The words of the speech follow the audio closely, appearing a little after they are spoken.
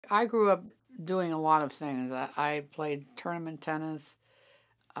I grew up doing a lot of things. I played tournament tennis.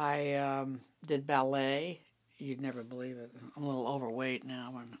 I did ballet. You'd never believe it. I'm a little overweight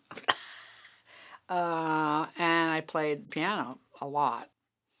now. And I played piano a lot.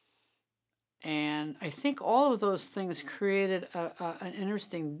 And I think all of those things created an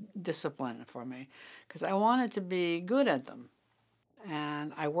interesting discipline for me because I wanted to be good at them.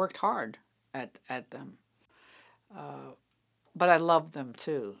 And I worked hard at them. Uh, but I loved them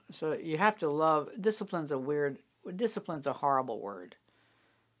too. So you have to love discipline's a horrible word.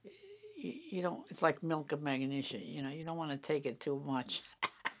 You don't, it's like milk of magnesia, you don't want to take it too much.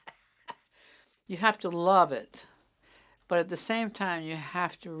 You have to love it, but at the same time, you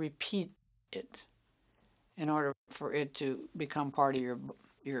have to repeat it in order for it to become part of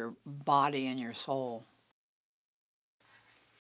your body and your soul.